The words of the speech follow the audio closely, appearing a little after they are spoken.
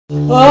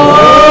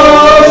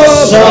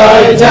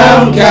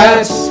Upside-down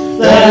cats,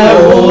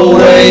 they're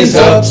always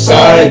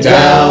upside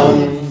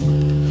down.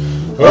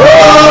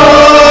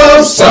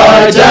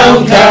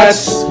 Upside-down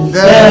cats,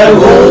 they're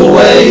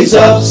always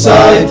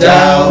upside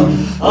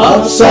down.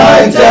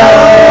 Upside down,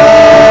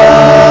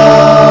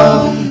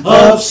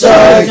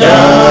 upside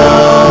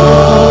down.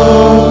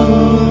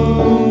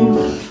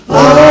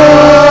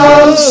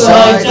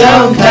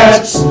 Upside-down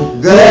cats,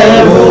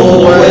 they're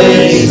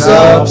always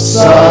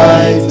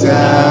upside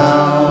down.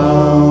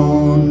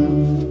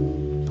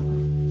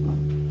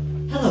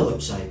 Hello,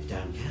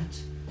 Upside-down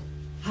Cat.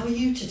 How are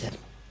you today?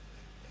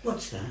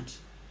 What's that?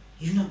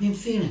 You've not been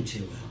feeling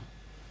too well.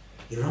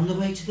 You're on the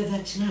way to the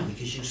vet now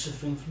because you're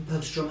suffering from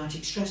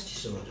post-traumatic stress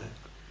disorder.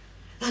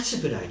 That's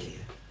a good idea.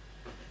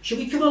 Shall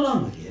we come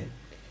along with you?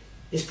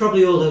 It's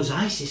probably all those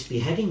ISIS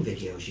beheading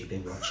videos you've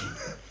been watching.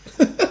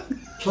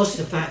 Plus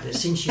the fact that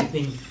since you've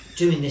been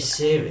doing this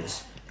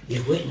series,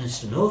 you've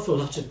witnessed an awful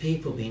lot of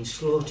people being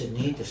slaughtered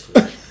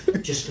needlessly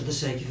just for the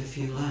sake of a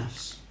few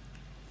laughs.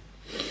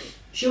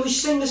 Shall we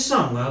sing a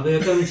song while we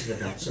are going to the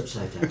vet's,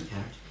 Upside-down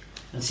Cat,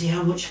 and see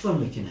how much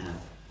fun we can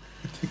have?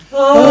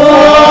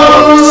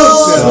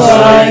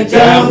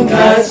 Upside-down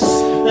cats,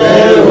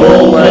 they're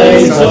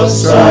always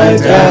upside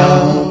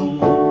down.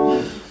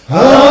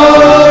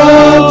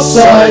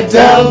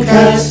 Upside-down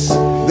cats,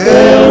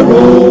 they're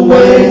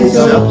always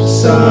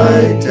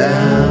upside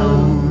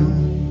down.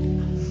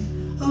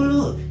 Oh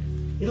look,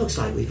 it looks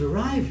like we've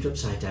arrived,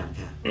 Upside-down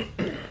Cat.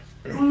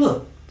 Oh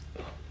look,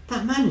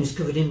 that man who's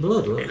covered in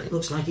blood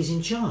looks like he's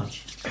in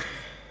charge.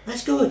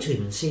 Let's go up to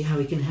him and see how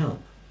he can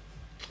help.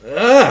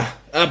 Ah,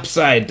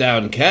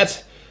 Upside-down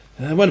Cat.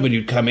 I wondered when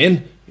you'd come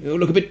in. You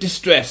look a bit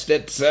distressed.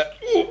 Let's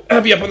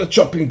have you up on the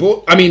chopping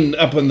board. I mean,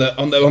 up on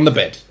the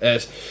bed.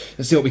 Let's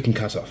see what we can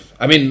cut off.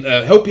 I mean,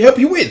 help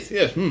you with.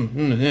 Yes.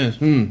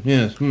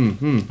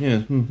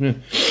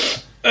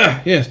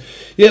 Yes. Yes.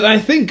 I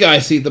think I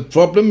see the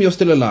problem. You're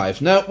still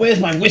alive. Now, where's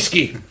my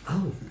whiskey?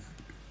 Oh,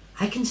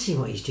 I can see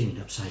what he's doing,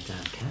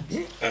 Upside-down Cat.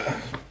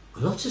 A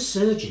lot of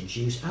surgeons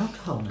use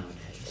alcohol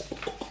nowadays.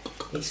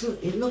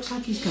 It looks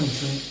like he's going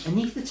to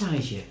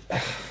anaesthetise you.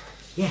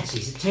 Yes,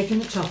 he's taken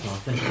the top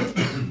off and...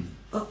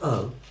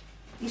 uh-oh,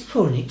 he's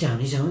pouring it down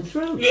his own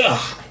throat.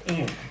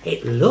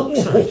 It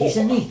looks like he's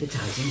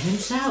anaesthetising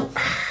himself.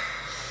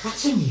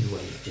 That's a new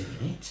way of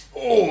doing it.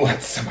 Oh,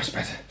 that's so much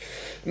better.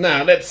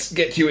 Now, let's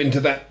get you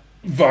into that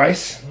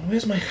vice.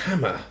 Where's my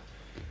hammer?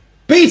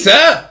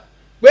 Peter!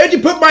 Where'd you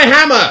put my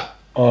hammer?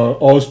 I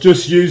was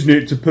just using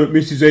it to put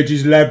Mrs.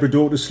 Edge's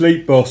Labrador to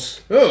sleep,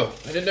 boss. Oh,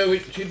 I didn't know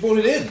she'd brought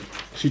it in.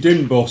 She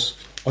didn't, boss.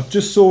 I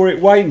just saw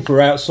it waiting for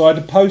her outside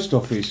the post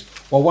office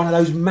while one of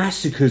those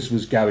massacres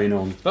was going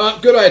on.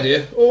 Good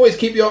idea. Always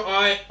keep your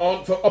eye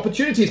on for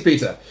opportunities,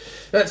 Peter.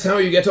 That's how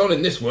you get on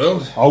in this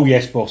world. Oh,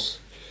 yes, boss.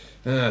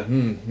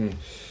 In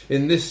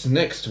this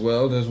next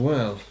world as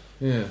well.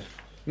 Yeah.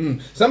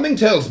 Something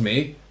tells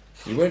me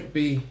you won't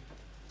be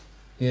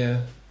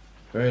here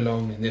very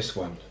long in this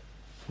one.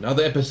 And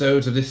other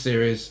episodes of this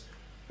series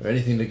are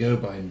anything to go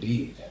by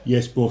indeed.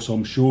 Yes, boss,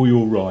 I'm sure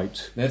you're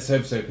right. Let's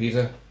hope so,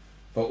 Peter.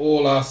 For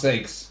all our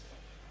sakes.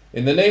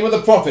 In the name of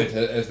the prophet,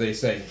 as they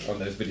say on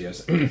those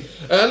videos.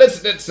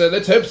 Let's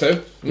hope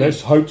so.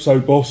 Let's hope so,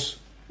 boss.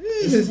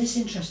 Isn't this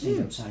interesting,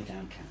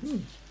 Upside-down Cat?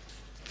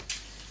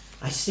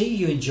 I see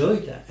you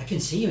enjoyed that. I can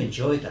see you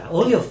enjoyed that.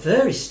 All your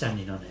fur is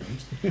standing on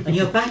end, and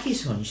your back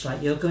is hunched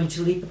like you're going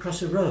to leap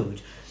across a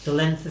road the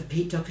length of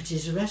Pete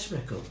Doherty's arrest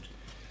record.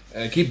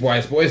 Keep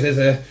wise, boys. There's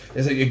a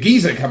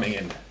geezer coming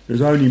in.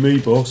 There's only me,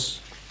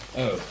 boss.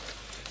 Oh.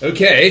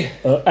 Okay.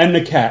 And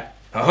the cat.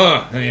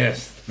 Aha,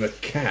 yes, the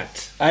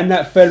cat. And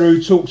that fella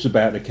who talks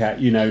about the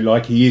cat, you know,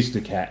 like he is the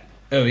cat.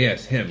 Oh,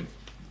 yes, him.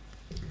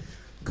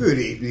 Good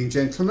evening,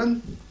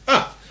 gentlemen.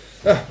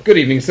 Good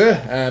evening,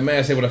 sir. May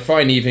I say what a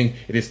fine evening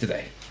it is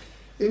today?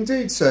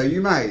 Indeed, sir,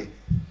 you may.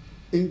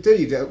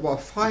 Indeed, what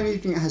a fine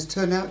evening it has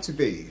turned out to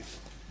be.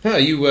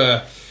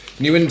 You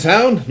new in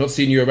town? Not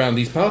seen you around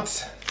these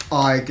parts?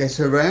 I get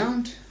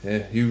around.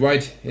 You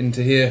ride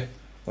into here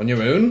on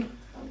your own?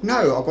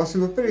 No, I've got a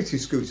mobility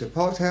scooter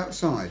parked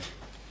outside.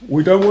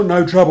 We don't want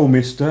no trouble,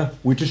 mister.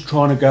 We're just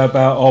trying to go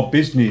about our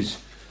business.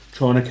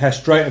 Trying to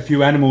castrate a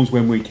few animals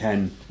when we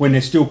can, when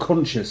they're still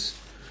conscious.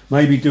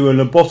 Maybe do a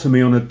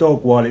lobotomy on a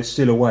dog while it's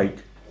still awake.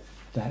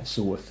 That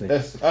sort of thing.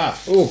 Yes.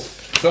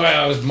 Sorry,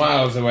 I was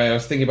miles away. I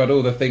was thinking about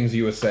all the things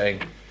you were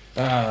saying.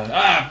 Well,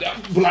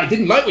 I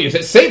didn't like what you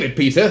said. Save it,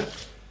 Peter.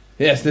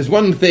 Yes, there's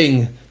one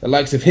thing the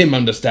likes of him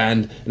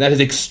understand, and that is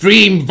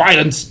extreme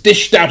violence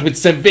dished out with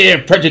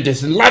severe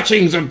prejudice and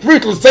lashings of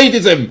brutal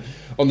sadism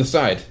on the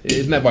side.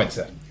 Isn't that right,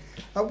 sir?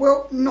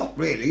 Well, not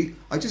really.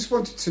 I just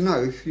wanted to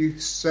know if you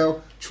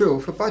sell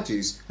trill for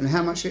budgies and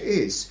how much it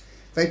is.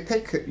 They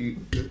peck at you,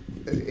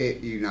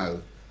 you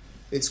know.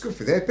 It's good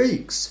for their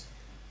beaks.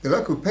 The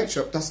local pet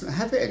shop doesn't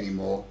have it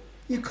anymore.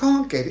 You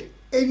can't get it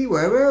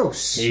anywhere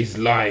else. He's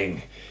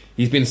lying.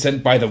 He's been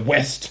sent by the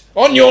West.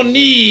 On your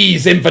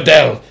knees,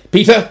 infidel!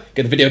 Peter,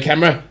 get the video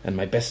camera and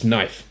my best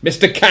knife.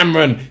 Mr.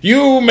 Cameron,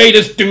 you made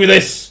us do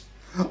this!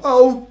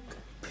 Oh,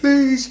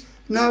 please,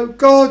 No,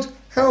 God,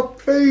 help,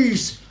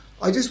 please.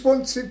 I just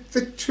wanted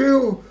the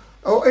trill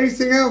or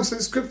anything else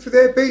that's good for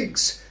their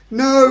beaks.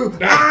 No.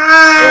 Righty.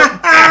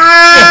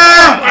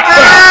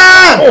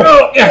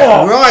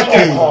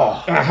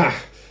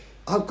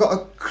 I've got a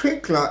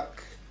crick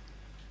like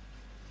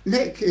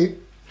neck when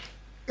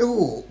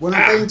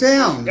I bend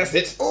down. That's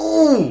it.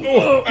 Please,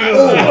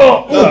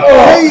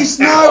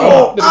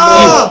 no.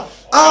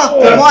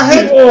 My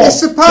head is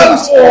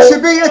supposed to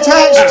be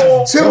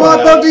attached to my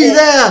body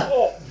there.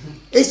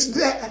 It's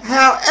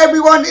how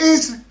everyone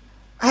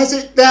has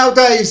it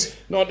nowadays.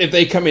 Not if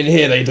they come in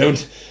here, they don't.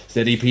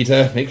 Steady,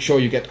 Peter. Make sure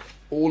you get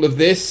all of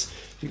this.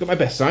 You got my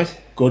best side?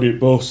 Got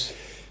it, boss.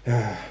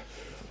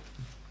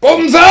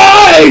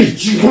 Bonsai!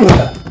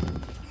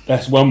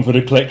 That's one for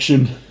the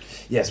collection.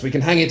 Yes, we can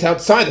hang it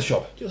outside the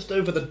shop, just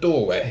over the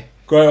doorway.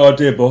 Great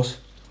idea, boss.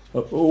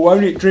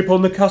 Won't it drip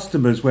on the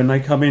customers when they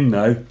come in,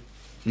 though?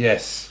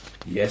 Yes,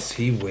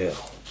 he will.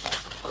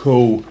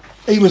 Cool.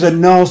 He was a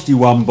nasty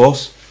one,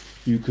 boss.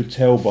 You could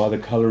tell by the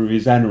colour of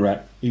his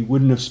anorak. He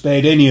wouldn't have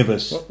spared any of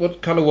us.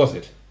 What colour was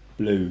it?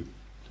 Blue.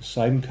 The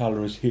same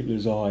colour as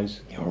Hitler's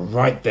eyes. You're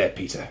right there,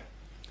 Peter.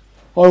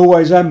 I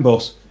always am,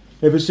 boss.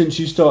 Ever since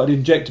you started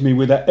injecting me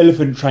with that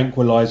elephant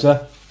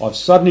tranquiliser, I've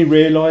suddenly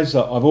realised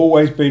that I've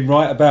always been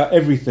right about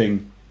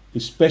everything,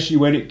 especially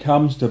when it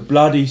comes to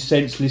bloody,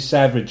 senseless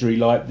savagery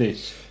like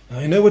this.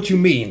 I know what you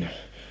mean.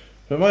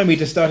 Remind me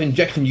to start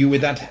injecting you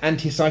with that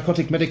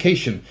antipsychotic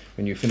medication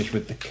when you finish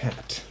with the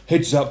cat.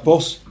 Heads up,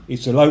 boss.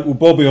 It's a local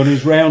Bobby on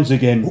his rounds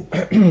again.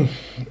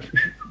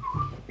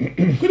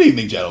 Good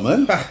evening,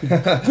 gentlemen.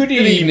 Good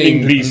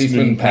evening,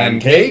 Policeman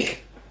Pancake.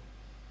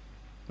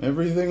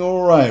 Everything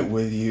all right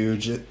with you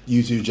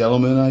two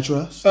gentlemen, I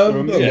trust?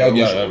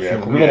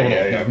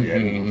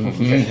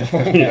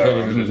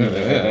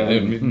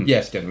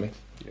 Yes, gentlemen.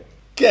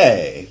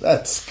 Okay,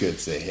 that's good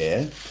to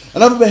hear.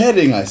 Another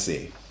beheading, I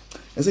see.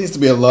 There seems to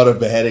be a lot of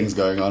beheadings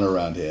going on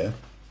around here.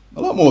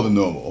 A lot more than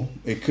normal.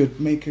 It could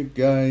make a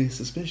guy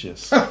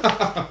suspicious.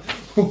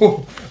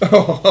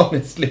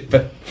 Honestly,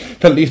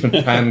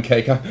 Policeman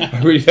Pancake, I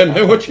really don't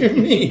know what you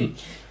mean.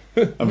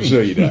 I'm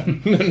sure you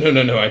don't.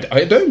 No,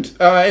 I don't.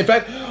 In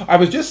fact, I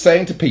was just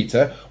saying to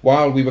Peter,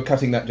 while we were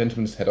cutting that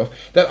gentleman's head off,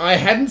 that I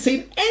hadn't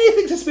seen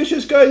anything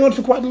suspicious going on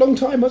for quite a long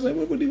time, wasn't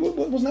it?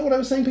 Wasn't that what I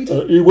was saying,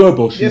 Peter? You were,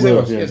 boss. Yes, I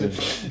was. Yeah,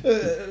 Yes.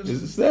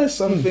 Is there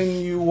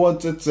something you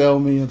want to tell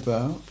me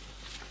about?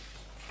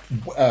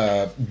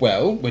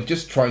 Well, we're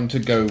just trying to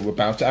go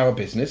about our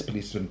business,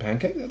 Policeman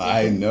Pancake.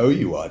 I know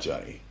you are,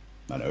 Johnny.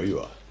 I know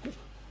you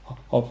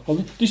are.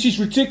 This is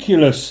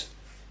ridiculous.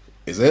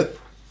 Is it?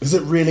 Is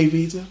it really,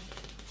 Peter?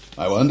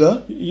 I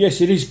wonder.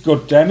 Yes, it is,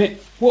 goddammit.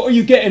 What are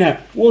you getting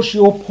at? What's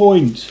your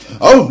point?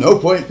 Oh, no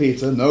point,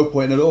 Peter. No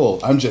point at all.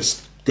 I'm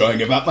just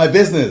going about my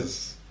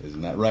business.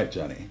 Isn't that right,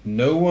 Johnny?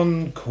 No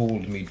one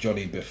called me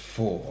Johnny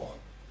before.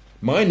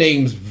 My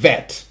name's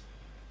Vet.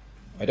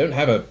 I don't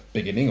have a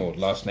beginning or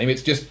last name.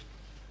 It's just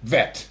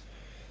Vet.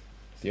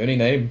 It's the only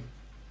name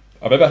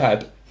I've ever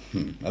had.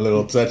 A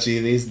little touchy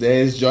these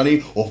days,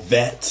 Johnny. Or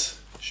Vet,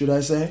 should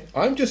I say?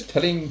 I'm just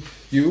telling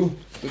you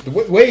the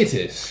way it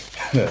is.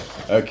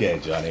 Okay,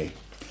 Johnny.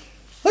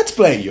 Let's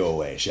play it your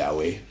way, shall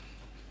we?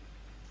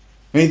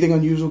 Anything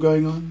unusual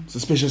going on?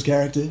 Suspicious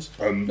characters?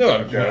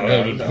 No.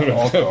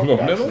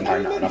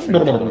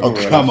 Oh,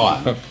 come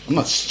on. I'm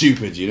not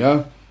stupid, you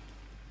know?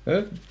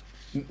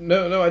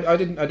 No, I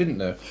didn't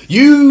know.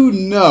 You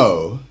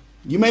know,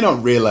 you may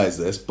not realize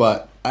this,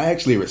 but I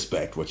actually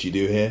respect what you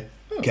do here.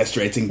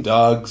 Castrating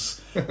dogs,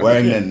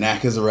 wearing their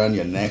knackers around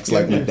your necks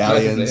like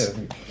medallions.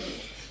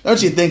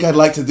 Don't you think I'd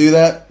like to do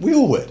that? We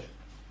all would.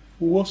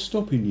 Well, what's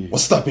stopping you?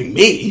 What's stopping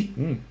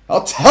me?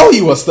 I'll tell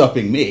you what's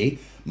stopping me.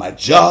 My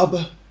job,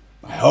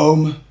 my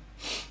home,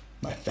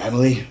 my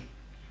family.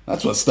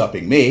 That's what's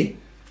stopping me.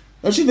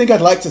 Don't you think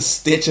I'd like to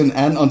stitch an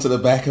ant onto the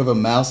back of a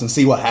mouse and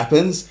see what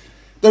happens?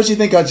 Don't you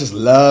think I'd just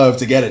love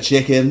to get a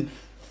chicken,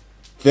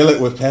 fill it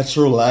with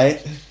petrol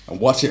light, and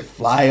watch it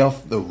fly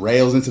off the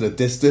rails into the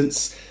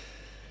distance?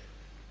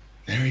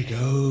 There he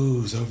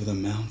goes over the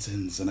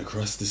mountains and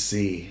across the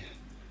sea.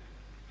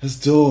 As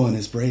dawn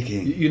is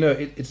breaking. You know,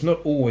 it's not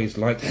always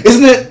like that.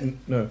 Isn't it?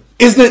 No.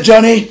 Isn't it,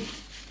 Johnny?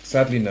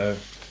 Sadly, no.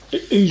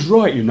 He's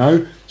right, you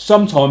know.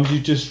 Sometimes you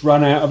just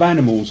run out of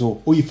animals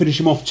or you finish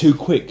them off too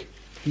quick.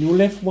 And you're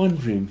left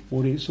wondering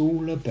what it's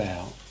all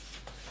about.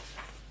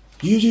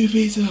 You do,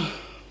 Peter?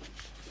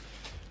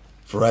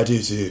 For I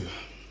do too.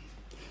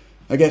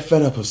 I get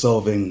fed up of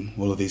solving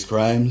all of these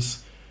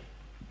crimes.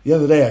 The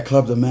other day I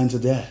clubbed a man to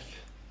death.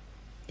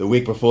 The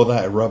week before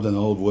that I robbed an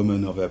old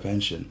woman of her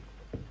pension.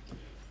 I'm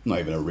not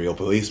even a real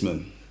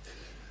policeman.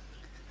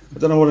 I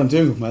don't know what I'm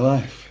doing with my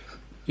life.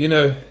 You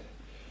know,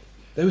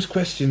 those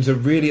questions are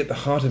really at the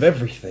heart of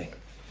everything.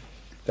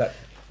 That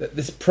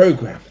this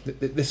program,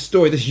 this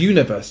story, this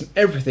universe, and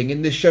everything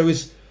in this show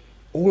is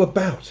all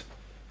about.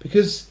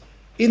 Because,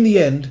 in the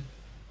end,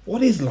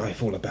 what is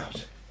life all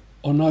about?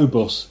 I know,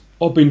 boss.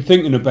 I've been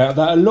thinking about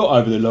that a lot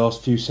over the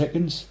last few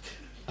seconds,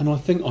 and I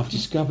think I've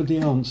discovered the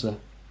answer.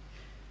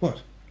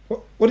 What?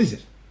 What is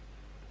it?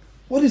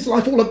 What is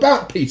life all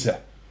about,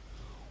 Peter?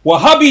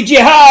 Wahhabi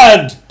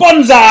Jihad!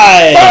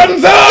 Bonsai!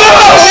 Banzai!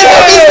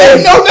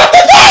 No, not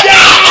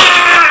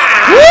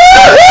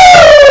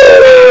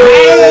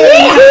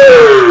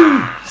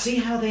See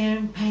how they are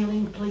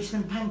impaling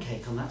policeman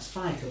pancake on that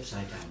spike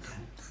upside down, Cat?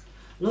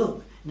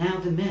 Look, now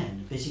the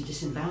men are busy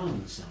disemboweling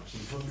themselves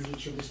and pulling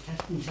each other's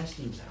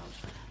intestines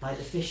out, like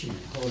the fishermen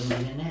hauling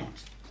in a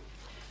net.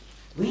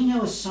 We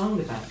know a song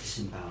about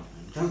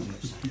disembowelment, don't we,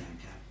 upside down,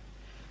 Cat?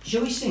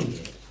 Shall we sing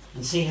it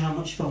and see how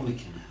much fun we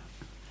can have?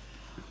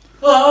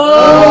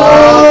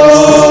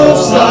 Upside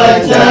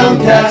down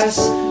cats,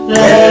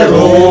 they're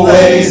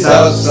always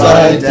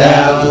upside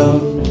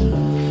down.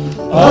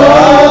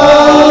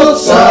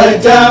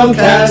 Upside down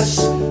cats,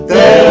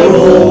 they're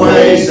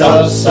always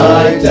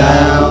upside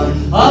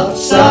down.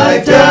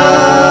 Upside down,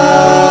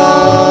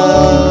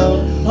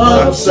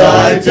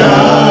 upside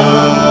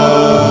down.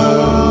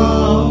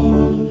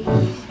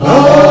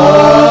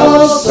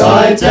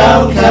 Upside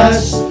down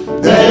cats,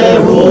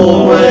 they're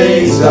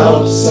always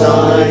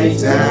upside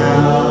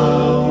down.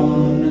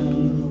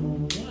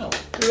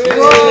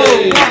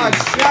 Whoa,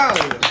 nice.